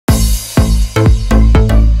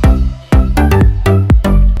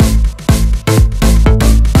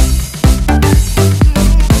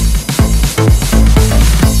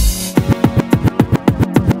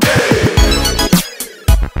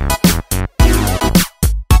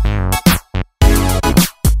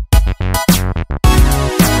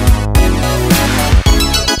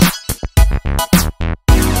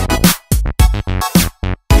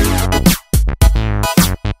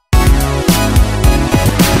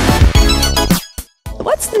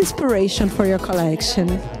the inspiration for your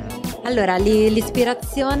collection? Allora,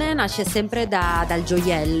 l'ispirazione nasce sempre dal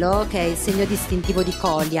gioiello, che è il segno distintivo di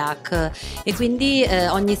Coliac, e quindi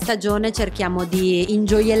ogni stagione cerchiamo di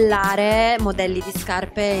ingioiellare modelli di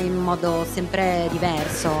scarpe in modo sempre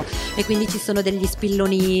diverso, e quindi ci sono degli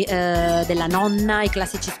spilloni della nonna, i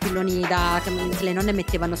classici spilloni che le nonne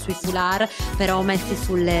mettevano sui foulard, però messi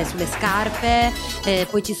sulle scarpe,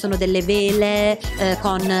 poi ci sono delle vele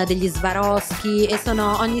con degli Swarovski, e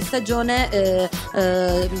ogni stagione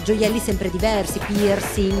gioielli sempre diversi,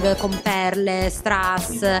 piercing con perle,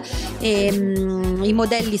 strass, e i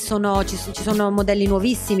modelli ci sono modelli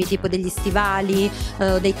nuovissimi, tipo degli stivali,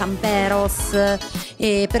 dei camperos,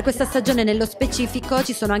 e per questa stagione nello specifico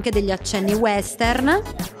ci sono anche degli accenni western,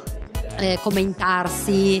 come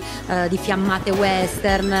intarsi di fiammate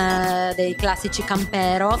western, dei classici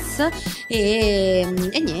camperos, e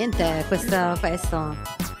niente, questo.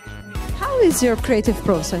 How is your creative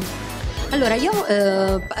process? Allora, io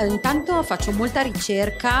intanto faccio molta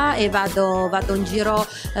ricerca e vado in giro,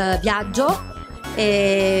 viaggio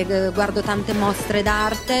e guardo tante mostre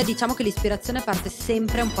d'arte. Diciamo che l'ispirazione parte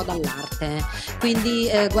sempre un po' dall'arte, quindi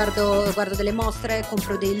guardo delle mostre,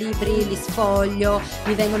 compro dei libri, li sfoglio,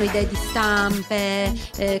 mi vengono idee di stampe,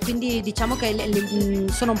 quindi diciamo che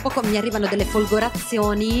sono un po' mi arrivano delle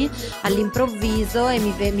folgorazioni all'improvviso e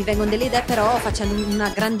mi vengono delle idee, però facendo una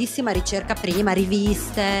grandissima ricerca prima,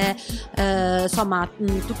 riviste, insomma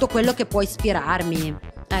tutto quello che può ispirarmi.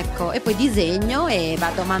 Ecco, e poi disegno e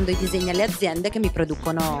mando i disegni alle aziende che mi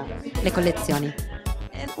producono le collezioni.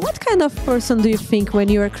 And what kind of person do you think when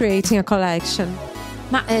you are creating a collection?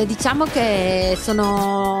 Ma diciamo che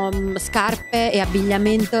sono scarpe e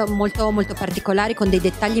abbigliamento molto, molto particolari, con dei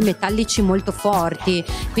dettagli metallici molto forti,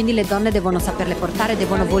 quindi le donne devono saperle portare,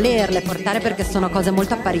 devono volerle portare, perché sono cose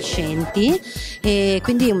molto appariscenti, e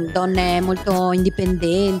quindi donne molto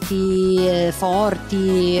indipendenti,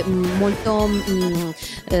 forti, molto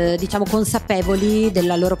diciamo consapevoli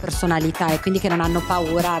della loro personalità, e quindi che non hanno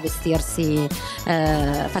paura a vestirsi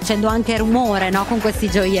facendo anche rumore, no? Con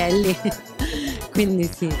questi gioielli. Quindi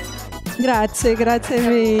sì. Grazie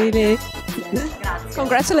mille. Grazie.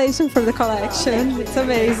 Congratulations for the collection. It's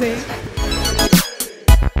amazing.